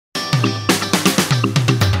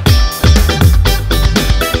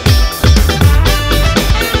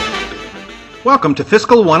Welcome to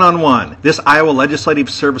Fiscal One-on-One. This Iowa Legislative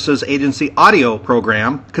Services Agency audio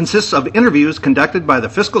program consists of interviews conducted by the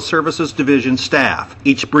Fiscal Services Division staff.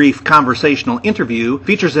 Each brief conversational interview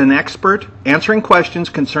features an expert answering questions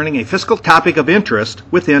concerning a fiscal topic of interest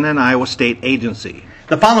within an Iowa state agency.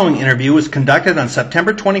 The following interview was conducted on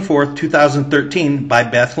September 24, 2013 by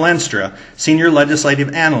Beth Lenstra, Senior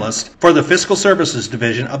Legislative Analyst for the Fiscal Services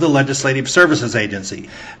Division of the Legislative Services Agency.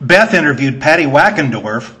 Beth interviewed Patty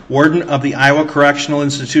Wackendorf, Warden of the Iowa Correctional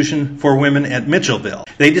Institution for Women at Mitchellville.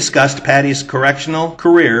 They discussed Patty's correctional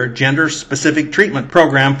career gender-specific treatment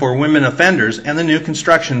program for women offenders and the new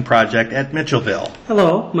construction project at Mitchellville.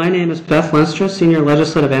 Hello, my name is Beth Lenstra, Senior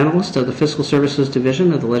Legislative Analyst of the Fiscal Services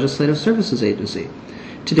Division of the Legislative Services Agency.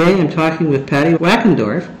 Today I'm talking with Patty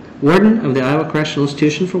Wackendorf, Warden of the Iowa Correctional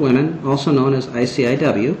Institution for Women, also known as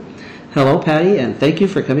ICIW. Hello, Patty, and thank you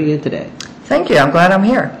for coming in today. Thank you. I'm glad I'm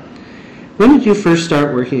here. When did you first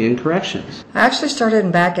start working in corrections? I actually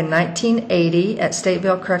started back in 1980 at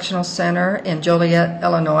Stateville Correctional Center in Joliet,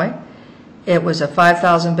 Illinois. It was a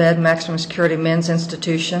 5,000-bed maximum security men's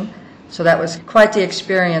institution, so that was quite the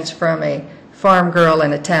experience from a farm girl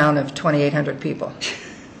in a town of 2,800 people.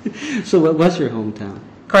 So what was your hometown?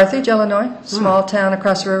 Carthage, Illinois, small town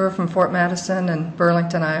across the river from Fort Madison and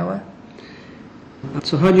Burlington, Iowa.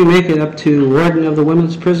 So how did you make it up to Warden of the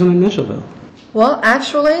Women's Prison in Mitchellville? Well,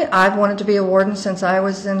 actually, I've wanted to be a warden since I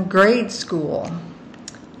was in grade school.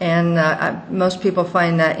 And most people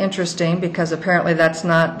find that interesting because apparently that's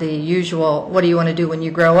not the usual, what do you want to do when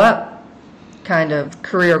you grow up kind of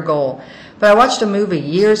career goal. But I watched a movie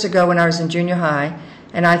years ago when I was in junior high,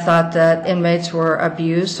 and I thought that inmates were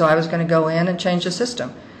abused, so I was going to go in and change the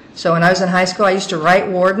system. So when I was in high school, I used to write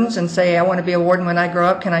wardens and say, I want to be a warden when I grow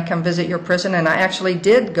up. Can I come visit your prison? And I actually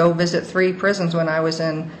did go visit 3 prisons when I was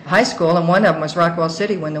in high school, and one of them was Rockwell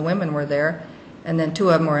City when the women were there, and then 2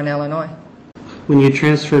 of them were in Illinois. When you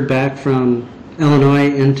transferred back from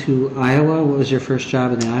Illinois into Iowa, what was your first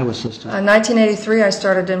job in the Iowa system? In 1983, I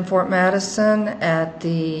started in Fort Madison at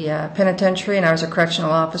the penitentiary, and I was a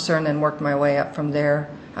correctional officer and then worked my way up from there.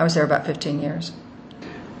 I was there about 15 years.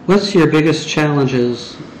 What's your biggest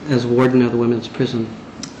challenges as warden of the women's prison?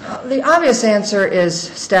 The obvious answer is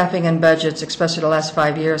staffing and budgets, especially the last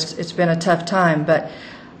 5 years. It's been a tough time, but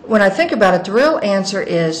when I think about it, the real answer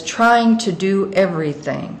is trying to do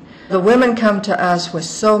everything. The women come to us with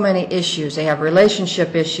so many issues. They have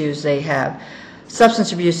relationship issues, they have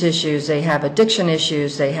substance abuse issues, they have addiction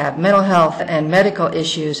issues, they have mental health and medical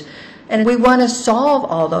issues. And we want to solve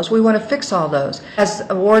all those. We want to fix all those. As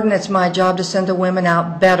a warden, it's my job to send the women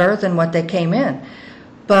out better than what they came in.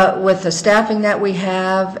 But with the staffing that we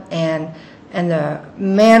have and the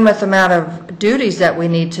mammoth amount of duties that we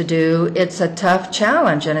need to do, it's a tough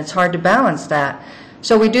challenge and it's hard to balance that.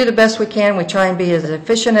 So we do the best we can. We try and be as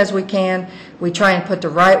efficient as we can. We try and put the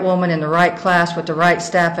right woman in the right class with the right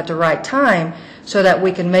staff at the right time so that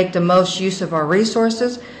we can make the most use of our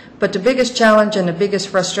resources. But the biggest challenge and the biggest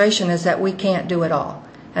frustration is that we can't do it all.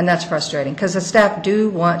 And that's frustrating because the staff do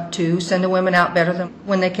want to send the women out better than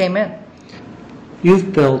when they came in.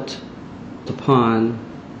 You've built upon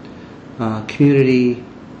community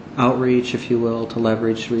outreach, if you will, to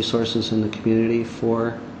leverage resources in the community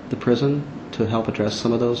for the prison to help address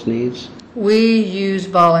some of those needs? We use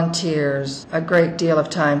volunteers a great deal of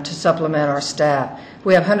time to supplement our staff.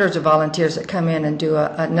 We have hundreds of volunteers that come in and do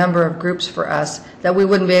a number of groups for us that we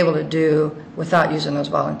wouldn't be able to do without using those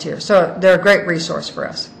volunteers. So they're a great resource for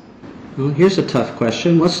us. Well, here's a tough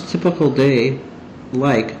question. What's a typical day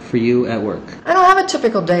like for you at work? I don't have a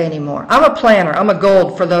typical day anymore. I'm a planner. I'm a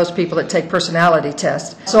gold for those people that take personality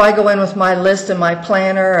tests. So I go in with my list and my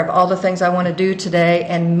planner of all the things I want to do today,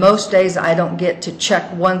 and most days I don't get to check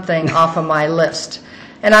one thing off of my list.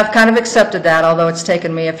 And I've kind of accepted that, although it's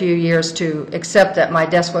taken me a few years to accept that my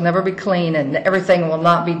desk will never be clean and everything will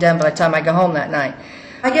not be done by the time I go home that night.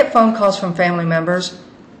 I get phone calls from family members,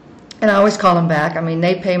 and I always call them back. I mean,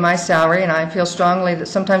 they pay my salary, and I feel strongly that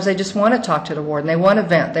sometimes they just want to talk to the warden. They want to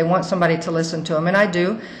vent. They want somebody to listen to them, and I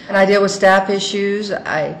do. And I deal with staff issues.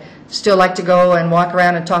 I still like to go and walk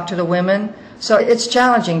around and talk to the women. So it's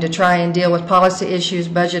challenging to try and deal with policy issues,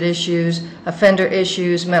 budget issues, offender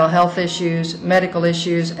issues, mental health issues, medical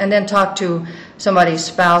issues, and then talk to somebody's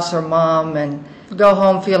spouse or mom and go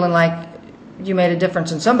home feeling like you made a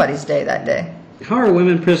difference in somebody's day that day. How are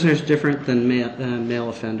women prisoners different than male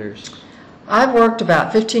offenders? I've worked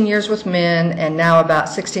about 15 years with men and now about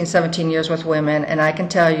 16, 17 years with women, and I can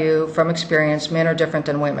tell you from experience, men are different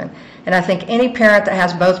than women. And I think any parent that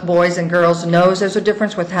has both boys and girls knows there's a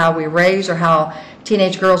difference with how we raise or how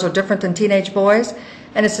teenage girls are different than teenage boys.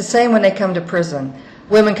 And it's the same when they come to prison.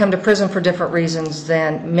 Women come to prison for different reasons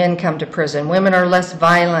than men come to prison. Women are less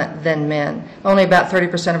violent than men. Only about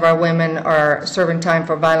 30% of our women are serving time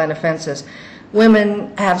for violent offenses.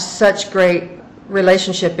 Women have such great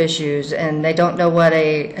relationship issues, and they don't know what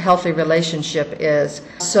a healthy relationship is.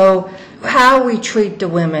 So how we treat the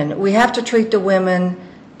women, we have to treat the women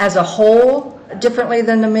as a whole differently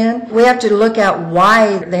than the men. We have to look at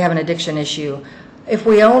why they have an addiction issue. If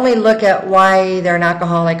we only look at why they're an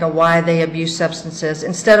alcoholic or why they abuse substances,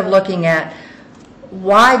 instead of looking at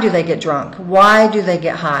why do they get drunk, why do they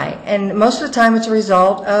get high, and most of the time it's a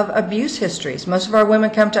result of abuse histories. Most of our women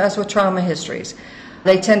come to us with trauma histories.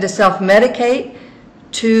 They tend to self-medicate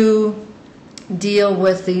to deal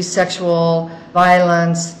with the sexual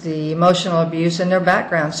violence, the emotional abuse in their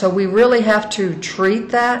background. So we really have to treat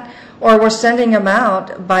that, or we're sending them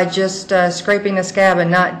out by just scraping the scab and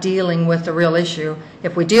not dealing with the real issue.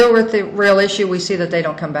 If we deal with the real issue, we see that they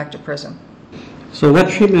don't come back to prison. So what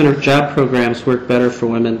treatment or job programs work better for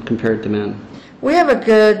women compared to men? We have a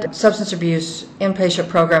good substance abuse inpatient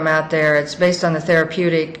program out there. It's based on the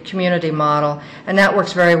therapeutic community model, and that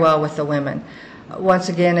works very well with the women. Once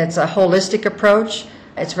again, it's a holistic approach.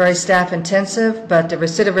 It's very staff intensive, but the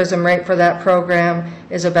recidivism rate for that program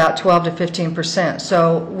is about 12 to 15%.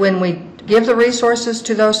 So when we give the resources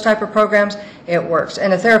to those type of programs, it works.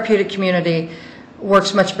 And the therapeutic community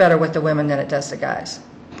works much better with the women than it does the guys.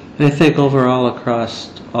 And I think overall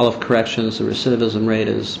across all of corrections, the recidivism rate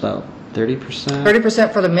is about 30%?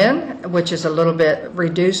 30% for the men, which is a little bit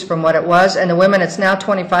reduced from what it was, and the women it's now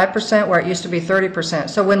 25%, where it used to be 30%.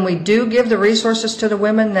 So when we do give the resources to the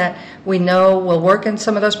women that we know will work in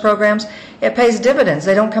some of those programs, it pays dividends.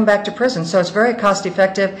 They don't come back to prison, so it's very cost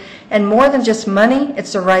effective, and more than just money,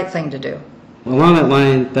 it's the right thing to do. Along that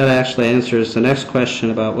line, that actually answers the next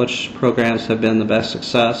question about which programs have been the best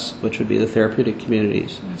success, which would be the therapeutic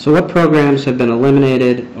communities. So what programs have been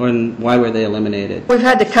eliminated, and why were they eliminated? We've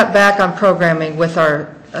had to cut back on programming with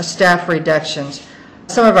our staff reductions.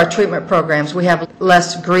 Some of our treatment programs, we have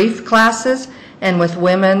less grief classes, and with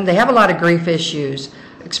women, they have a lot of grief issues,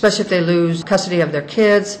 especially if they lose custody of their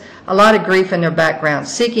kids, a lot of grief in their background.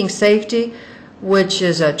 Seeking Safety, which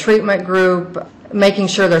is a treatment group, making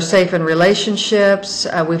sure they're safe in relationships.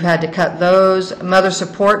 We've had to cut those. Mother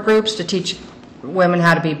support groups to teach women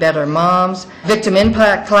how to be better moms. Victim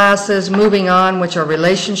impact classes, Moving On, which are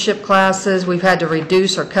relationship classes. We've had to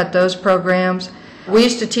reduce or cut those programs. We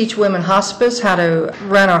used to teach women hospice, how to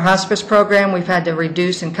run our hospice program. We've had to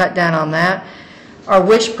reduce and cut down on that. Our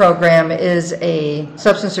WISH program is a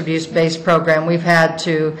substance abuse-based program. We've had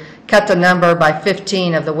to cut the number by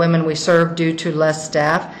 15 of the women we serve due to less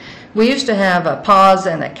staff. We used to have a PAWS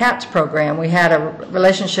and a CATS program. We had a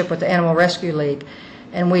relationship with the Animal Rescue League,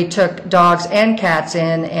 and we took dogs and cats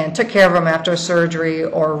in and took care of them after surgery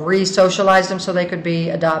or re-socialized them so they could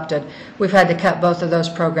be adopted. We've had to cut both of those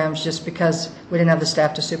programs just because we didn't have the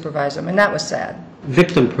staff to supervise them, and that was sad.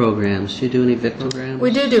 Victim programs. Do you do any victim programs?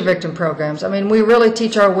 We do victim programs. I mean, we really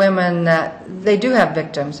teach our women that they do have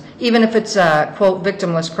victims, even if it's, quote,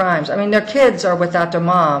 victimless crimes. I mean, their kids are without their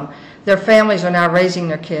mom. Their families are now raising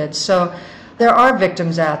their kids. So there are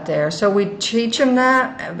victims out there. So we teach them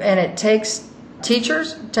that, and it takes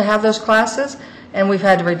teachers to have those classes, and we've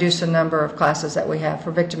had to reduce the number of classes that we have for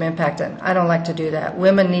victim impact, and I don't like to do that.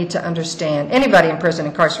 Women need to understand, anybody in prison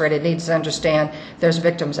incarcerated needs to understand there's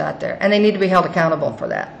victims out there, and they need to be held accountable for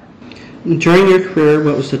that. During your career,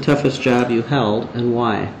 what was the toughest job you held, and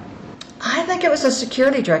why? I think it was a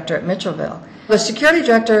security director at Mitchellville. The security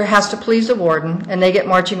director has to please the warden, and they get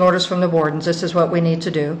marching orders from the wardens. This is what we need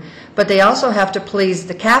to do. But they also have to please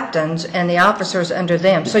the captains and the officers under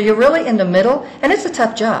them. So you're really in the middle, and it's a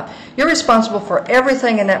tough job. You're responsible for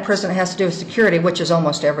everything in that prison that has to do with security, which is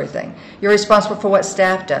almost everything. You're responsible for what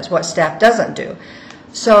staff does, what staff doesn't do.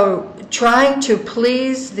 So trying to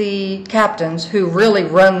please the captains who really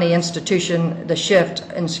run the institution, the shift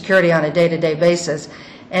in security on a day-to-day basis,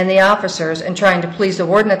 and the officers, and trying to please the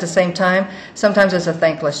warden at the same time, sometimes it's a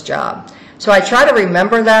thankless job. So I try to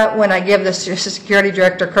remember that when I give the security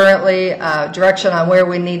director currently direction on where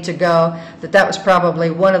we need to go, that was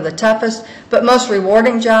probably one of the toughest, but most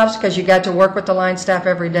rewarding jobs, because you got to work with the line staff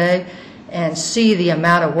every day and see the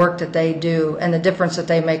amount of work that they do and the difference that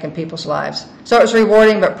they make in people's lives. So it was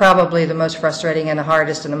rewarding, but probably the most frustrating and the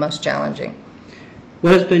hardest and the most challenging.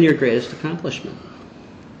 What has been your greatest accomplishment?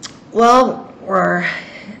 Well, we're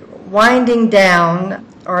winding down,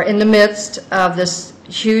 or in the midst of this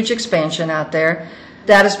huge expansion out there.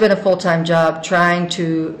 That has been a full-time job, trying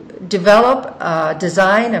to develop,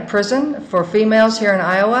 design a prison for females here in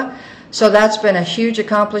Iowa. So that's been a huge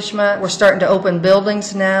accomplishment. We're starting to open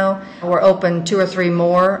buildings now. We're open 2 or 3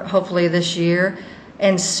 more, hopefully this year.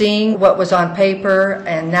 and seeing what was on paper,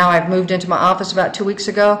 and now I've moved into my office about 2 weeks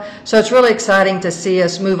ago. So it's really exciting to see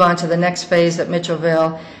us move on to the next phase at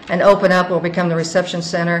Mitchellville and open up. We'll become the reception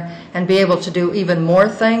center and be able to do even more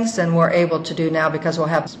things than we're able to do now because we'll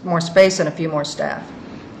have more space and a few more staff.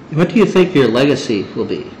 What do you think your legacy will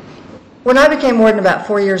be? When I became warden about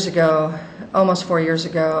 4 years ago, almost 4 years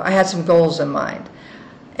ago, I had some goals in mind.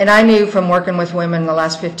 And I knew from working with women the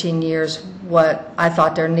last 15 years what I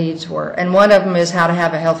thought their needs were. And one of them is how to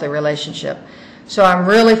have a healthy relationship. So I'm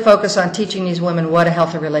really focused on teaching these women what a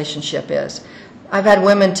healthy relationship is. I've had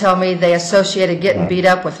women tell me they associated getting beat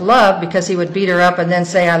up with love because he would beat her up and then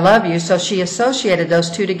say, "I love you." So she associated those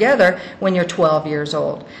two together when you're 12 years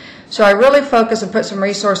old. So I really focus and put some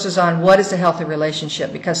resources on what is a healthy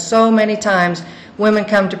relationship, because so many times women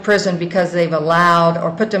come to prison because they've allowed or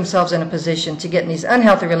put themselves in a position to get in these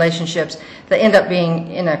unhealthy relationships that end up being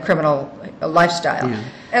in a criminal lifestyle. Yeah.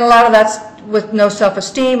 And a lot of that's with no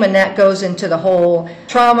self-esteem, and that goes into the whole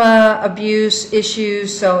trauma, abuse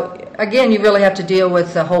issues. So again, you really have to deal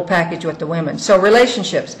with the whole package with the women. So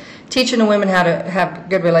relationships, teaching the women how to have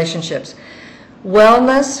good relationships.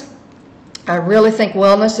 Wellness. I really think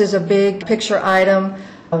wellness is a big picture item.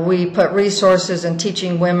 We put resources in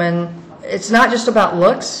teaching women. It's not just about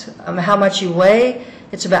looks, how much you weigh.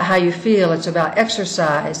 It's about how you feel. It's about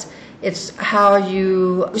exercise. It's how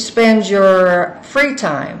you spend your free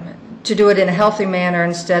time to do it in a healthy manner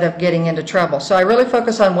instead of getting into trouble. So I really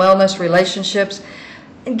focus on wellness, relationships,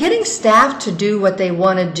 and getting staff to do what they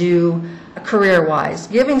want to do career-wise,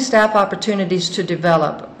 giving staff opportunities to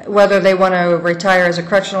develop, whether they want to retire as a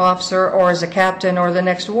correctional officer or as a captain or the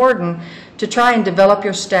next warden. To try and develop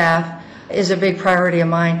your staff is a big priority of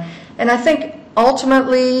mine. And I think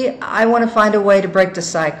ultimately I want to find a way to break the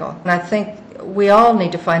cycle. And I think we all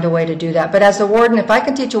need to find a way to do that. But as a warden, if I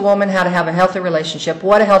can teach a woman how to have a healthy relationship,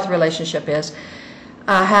 what a healthy relationship is,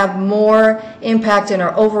 have more impact in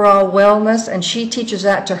her overall wellness, and she teaches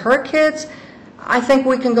that to her kids, I think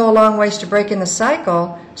we can go a long ways to breaking the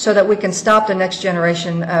cycle so that we can stop the next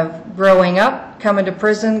generation of growing up, coming to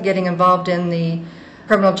prison, getting involved in the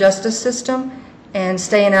criminal justice system, and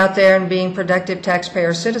staying out there and being productive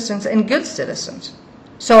taxpayer citizens and good citizens.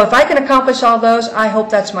 So if I can accomplish all those, I hope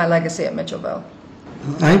that's my legacy at Mitchellville.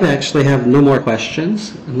 I actually have no more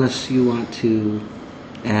questions unless you want to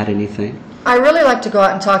add anything. I really like to go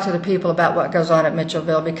out and talk to the people about what goes on at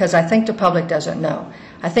Mitchellville because I think the public doesn't know.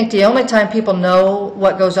 I think the only time people know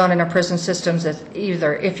what goes on in our prison systems is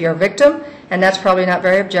either if you're a victim, and that's probably not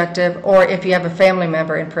very objective, or if you have a family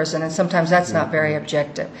member in prison, and sometimes that's not very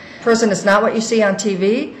objective. Prison is not what you see on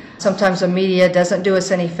TV. Sometimes the media doesn't do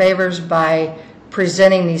us any favors by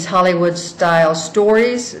presenting these Hollywood-style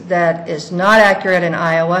stories that is not accurate in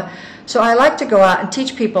Iowa. So I like to go out and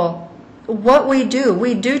teach people what we do.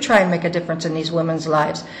 We do try and make a difference in these women's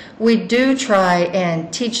lives. We do try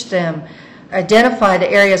and teach them, identify the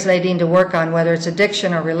areas they need to work on, whether it's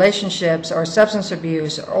addiction or relationships or substance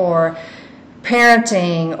abuse or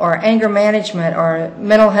parenting or anger management or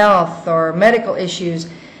mental health or medical issues,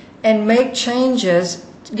 and make changes,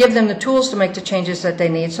 give them the tools to make the changes that they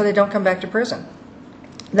need so they don't come back to prison.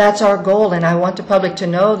 That's our goal, and I want the public to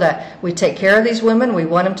know that we take care of these women. We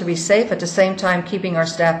want them to be safe, at the same time keeping our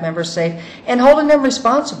staff members safe and holding them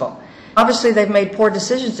responsible. Obviously, they've made poor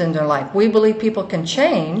decisions in their life. We believe people can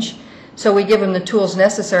change, so we give them the tools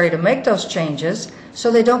necessary to make those changes so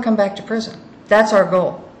they don't come back to prison. That's our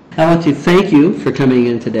goal. I want to thank you for coming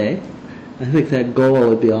in today. I think that goal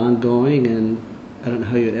would be ongoing, and I don't know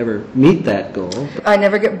how you'd ever meet that goal. I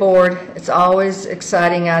never get bored. It's always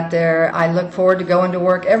exciting out there. I look forward to going to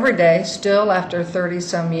work every day, still after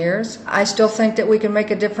 30-some years. I still think that we can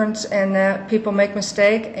make a difference and that people make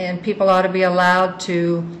mistakes, and people ought to be allowed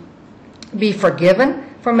to be forgiven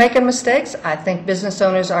for making mistakes. I think business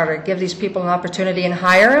owners ought to give these people an opportunity and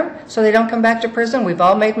hire them so they don't come back to prison. We've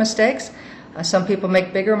all made mistakes. Some people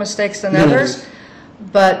make bigger mistakes than others.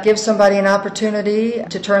 But give somebody an opportunity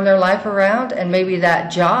to turn their life around, and maybe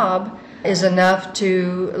that job is enough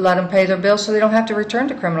to let them pay their bills so they don't have to return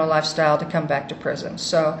to criminal lifestyle to come back to prison.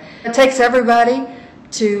 So it takes everybody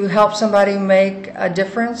to help somebody make a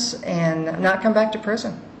difference and not come back to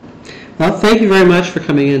prison. Well, thank you very much for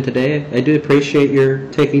coming in today. I do appreciate your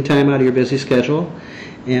taking time out of your busy schedule,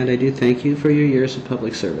 and I do thank you for your years of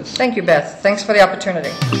public service. Thank you, Beth. Thanks for the opportunity.